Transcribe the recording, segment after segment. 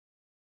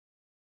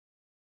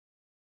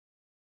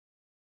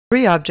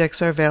Three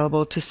objects are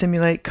available to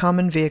simulate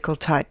common vehicle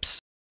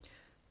types.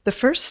 The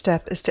first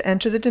step is to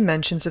enter the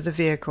dimensions of the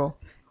vehicle.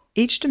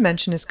 Each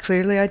dimension is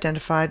clearly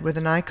identified with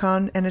an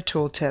icon and a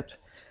tooltip.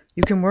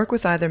 You can work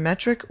with either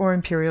metric or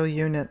imperial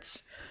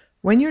units.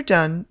 When you're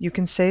done, you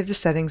can save the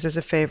settings as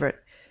a favorite.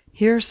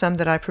 Here are some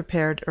that I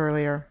prepared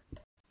earlier.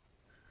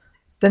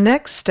 The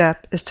next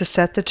step is to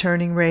set the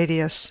turning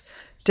radius.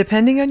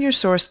 Depending on your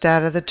source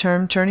data, the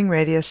term turning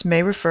radius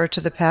may refer to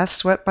the path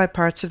swept by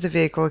parts of the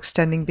vehicle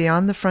extending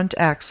beyond the front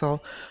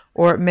axle,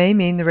 or it may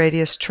mean the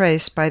radius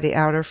traced by the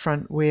outer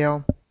front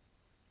wheel.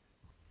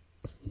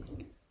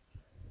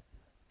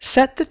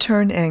 Set the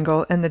turn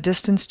angle and the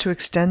distance to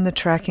extend the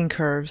tracking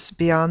curves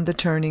beyond the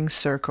turning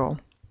circle.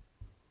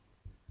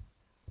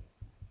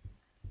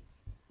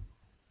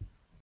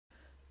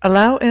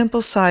 Allow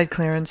ample side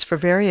clearance for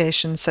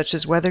variations such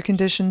as weather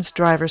conditions,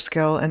 driver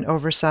skill, and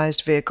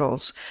oversized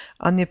vehicles.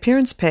 On the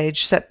appearance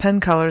page, set pen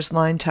colors,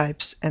 line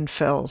types, and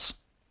fills.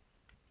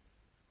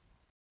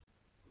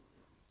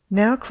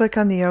 Now click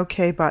on the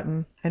OK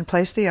button and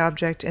place the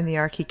object in the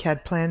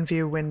ArchiCAD Plan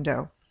View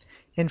window.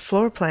 In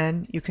Floor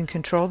Plan, you can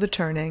control the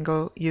turn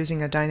angle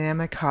using a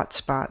dynamic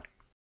hotspot.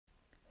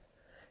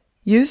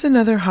 Use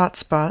another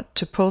hotspot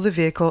to pull the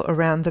vehicle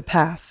around the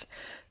path.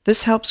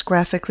 This helps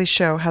graphically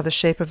show how the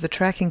shape of the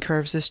tracking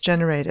curves is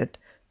generated.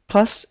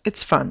 Plus,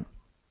 it's fun.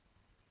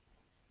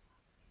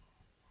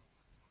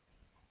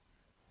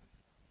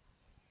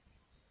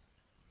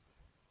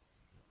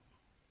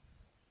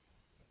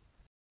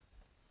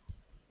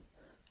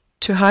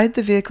 To hide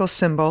the vehicle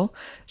symbol,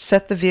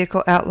 set the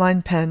vehicle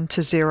outline pen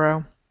to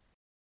 0.